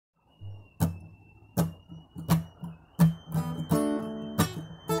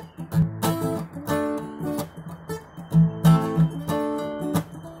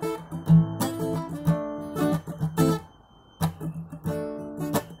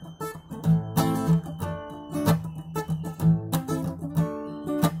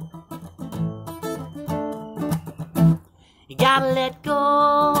gotta let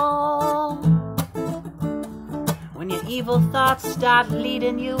go when your evil thoughts start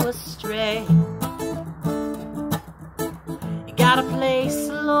leading you astray. You gotta play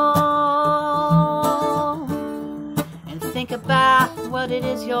slow and think about what it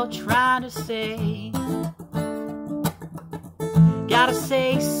is you're trying to say. Gotta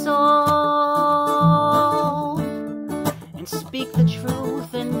say so and speak the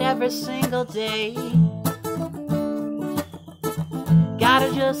truth in every single day.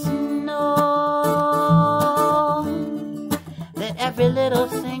 Gotta just know that every little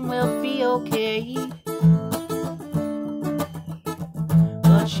thing will be okay.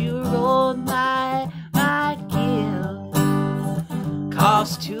 But you rolled my guilt,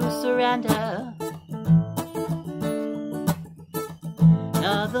 cause to surrender.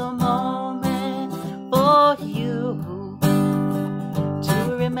 Another moment for you to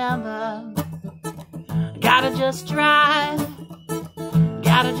remember. Gotta just drive,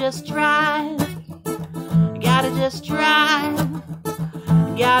 gotta just drive, gotta just drive,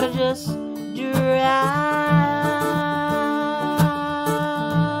 gotta just drive.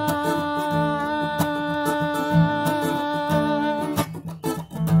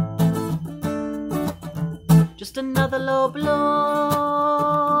 Just another low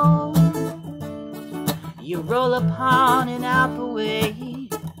blow you roll upon and out the way.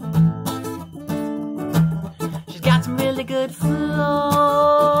 She's got some really good flow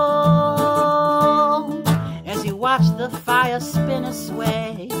as you watch the fire spin and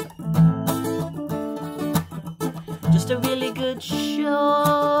sway. Just a really good show,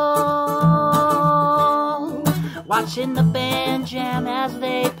 watching the band jam as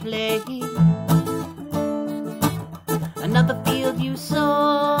they play. Another field you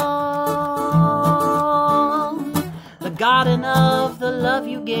sow, the garden of the love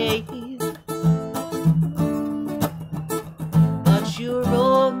you gave. But you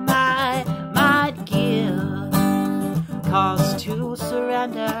rolled my guilt, cause to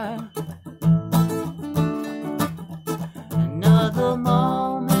surrender. Another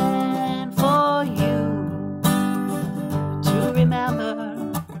moment for you to remember.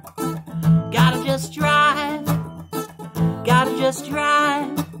 Gotta just drive, gotta just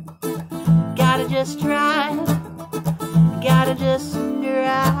drive, gotta just drive, gotta just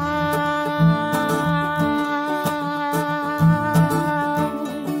drive.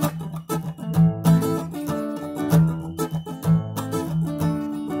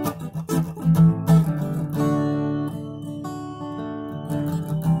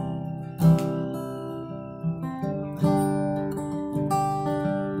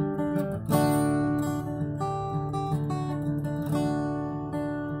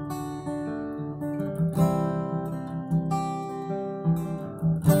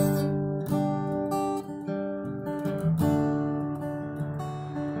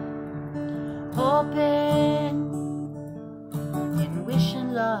 Hoping and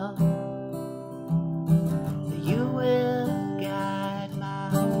wishing, love, that you will guide my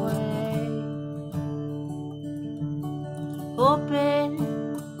way. Hoping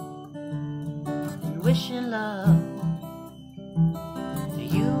and wishing, love, that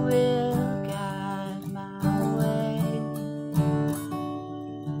you will guide my way.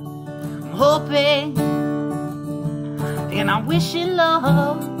 I'm hoping and I'm wishing,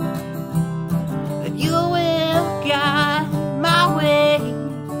 love, you will guide my way.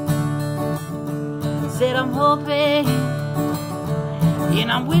 Said I'm hoping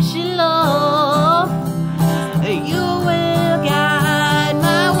and I'm wishing, love, that you will guide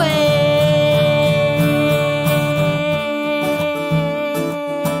my way.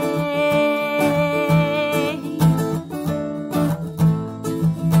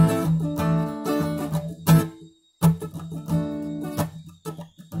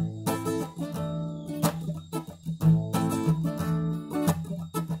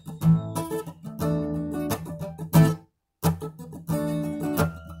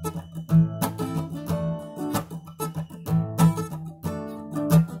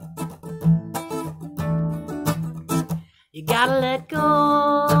 You gotta let go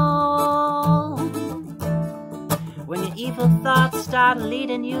when your evil thoughts start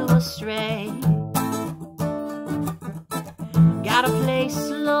leading you astray. Gotta play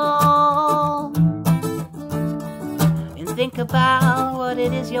slow and think about what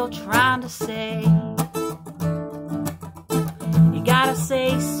it is you're trying to say. You gotta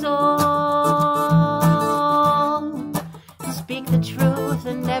say so, speak the truth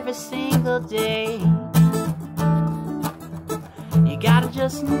in every single day. You gotta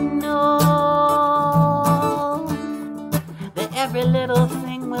just know that every little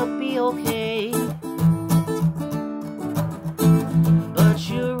thing will be okay.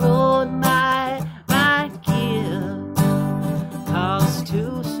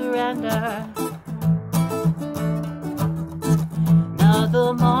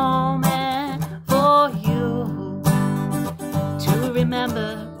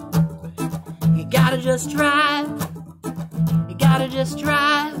 together. You gotta just drive. You gotta just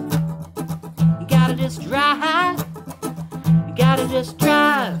drive. You gotta just drive. You gotta just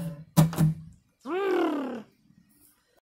drive.